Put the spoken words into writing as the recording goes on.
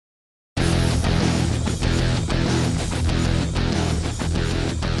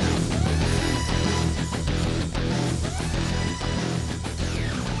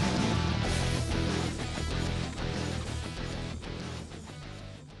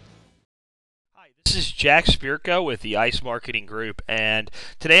This is Jack Spirko with the ICE Marketing Group, and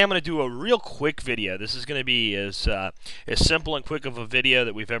today I'm going to do a real quick video. This is going to be as simple and quick of a video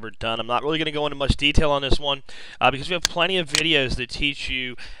that we've ever done. I'm not really going to go into much detail on this one because we have plenty of videos that teach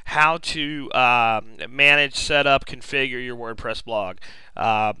you how to manage, set up, configure your WordPress blog.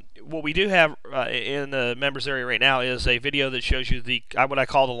 What we do have in the members area right now is a video that shows you what I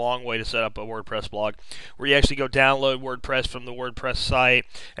call the long way to set up a WordPress blog, where you actually go download WordPress from the WordPress site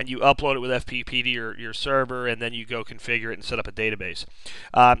and you upload it with FTP to your server, and then you go configure it and set up a database.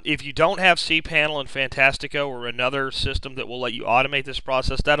 If you don't have Cpanel and Fantastico or another system that will let you automate this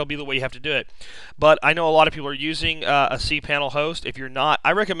process, that'll be the way you have to do it. But I know a lot of people are using a Cpanel host. If you're not,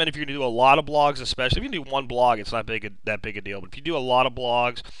 I recommend if you're going to do a lot of blogs, especially if you can do one blog, it's not that big a deal. But if you do a lot of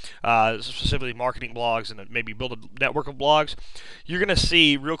blogs, specifically marketing blogs, and maybe build a network of blogs, you're going to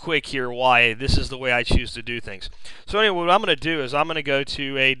see real quick here why this is the way I choose to do things. So anyway, what I'm going to do is I'm going to go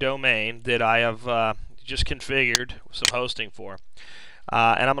to a domain that I have just configured some hosting for.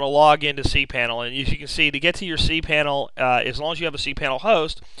 And I'm going to log into Cpanel, and as you can see, to get to your Cpanel, as long as you have a Cpanel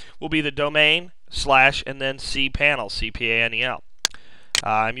host, will be the domain / and then Cpanel, C-P-A-N-E-L.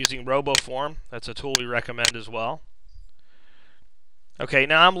 I'm using RoboForm. That's a tool we recommend as well. Okay,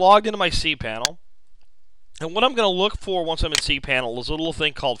 now I'm logged into my Cpanel, and what I'm going to look for once I'm in Cpanel is a little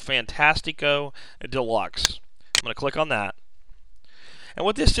thing called Fantastico Deluxe. I'm going to click on that. And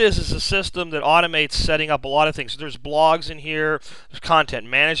what this is a system that automates setting up a lot of things. There's blogs in here, there's content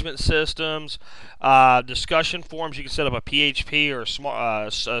management systems, discussion forums. You can set up a PHP or a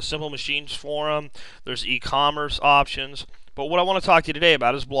simple machines forum. There's e-commerce options. But what I want to talk to you today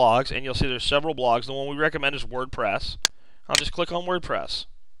about is blogs, and you'll see there's several blogs. The one we recommend is WordPress. I'll just click on WordPress.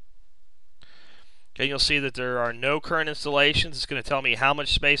 Okay, you'll see that there are no current installations. It's going to tell me how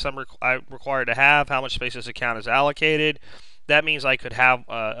much space I'm required to have, how much space this account is allocated. That means I could have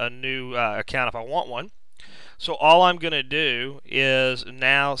a new account if I want one. So all I'm going to do is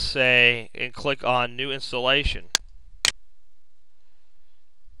now say and click on New Installation.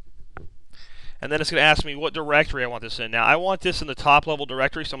 And then it's going to ask me what directory I want this in. Now, I want this in the top level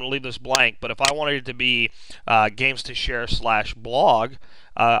directory, so I'm going to leave this blank. But if I wanted it to be games to share / blog,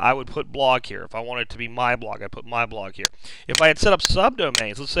 I would put blog here. If I wanted it to be my blog, I'd put my blog here. If I had set up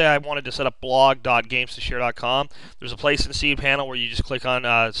subdomains, let's say I wanted to set up blog.gamestosshare.com, there's a place in Cpanel where you just click on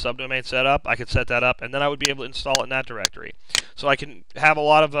subdomain setup. I could set that up, and then I would be able to install it in that directory. So I can have a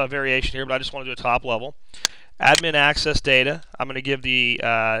lot of variation here, but I just want to do a top level. Admin access data. I'm going to give the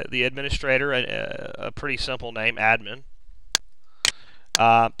administrator a pretty simple name, admin.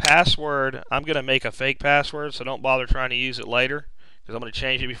 Password. I'm going to make a fake password, so don't bother trying to use it later, because I'm going to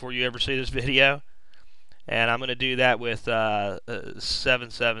change it before you ever see this video. And I'm going to do that with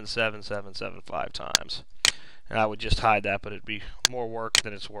 777775 times. And I would just hide that, but it'd be more work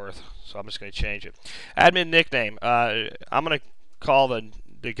than it's worth, so I'm just going to change it. Admin nickname. I'm going to call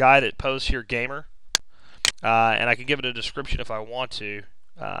the guy that posts here Gamer. And I can give it a description if I want to.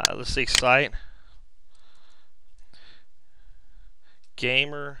 Let's see, site.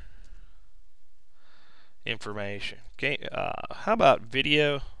 Gamer information. How about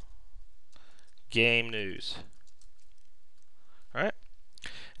video game news? All right.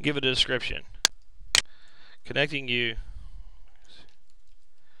 Give it a description. Connecting you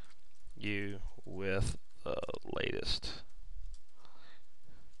with the latest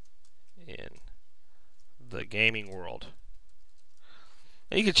in the gaming world.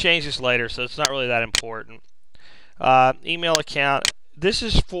 And you can change this later, so it's not really that important. Email account. This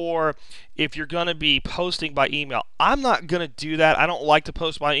is for if you're going to be posting by email. I'm not going to do that. I don't like to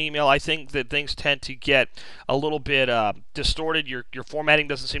post by email. I think that things tend to get a little bit distorted. Your formatting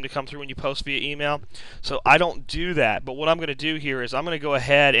doesn't seem to come through when you post via email. So I don't do that. But what I'm going to do here is I'm going to go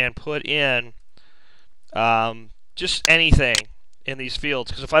ahead and put in just anything in these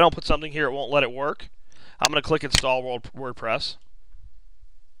fields, because if I don't put something here, it won't let it work. I'm going to click Install WordPress.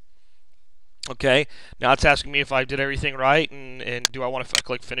 Okay, now it's asking me if I did everything right, and do I want to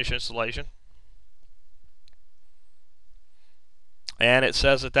click Finish Installation. And it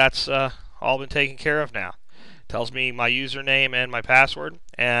says that that's all been taken care of now. It tells me my username and my password.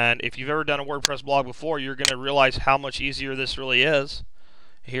 And if you've ever done a WordPress blog before, you're going to realize how much easier this really is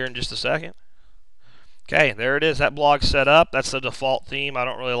here in just a second. Okay, there it is. That blog's set up. That's the default theme. I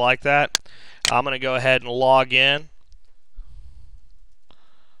don't really like that. I'm going to go ahead and log in.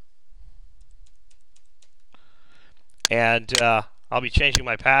 And I'll be changing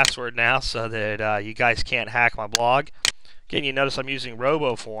my password now so that you guys can't hack my blog. Again, you notice I'm using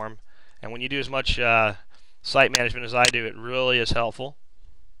RoboForm. And when you do as much site management as I do, it really is helpful.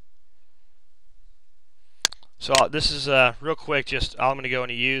 So this is real quick. I'm going to go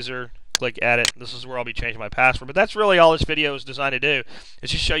into user, click edit. This is where I'll be changing my password. But that's really all this video is designed to do, is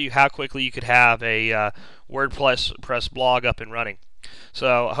just show you how quickly you could have a WordPress blog up and running.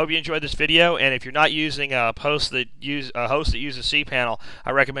 So I hope you enjoyed this video, and if you're not using a host that uses Cpanel,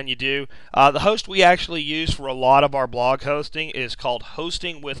 I recommend you do. The host we actually use for a lot of our blog hosting is called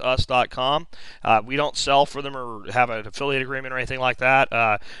hostingwithus.com. We don't sell for them or have an affiliate agreement or anything like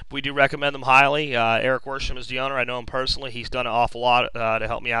that. We do recommend them highly. Eric Worsham is the owner. I know him personally. He's done an awful lot to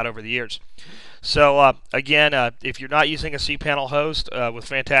help me out over the years. So again, if you're not using a Cpanel host with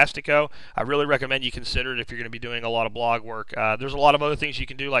Fantastico, I really recommend you consider it if you're going to be doing a lot of blog work. There's a lot of other things you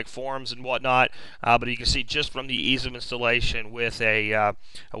can do like forums and whatnot, but you can see just from the ease of installation with a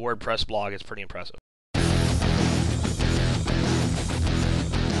WordPress blog, it's pretty impressive.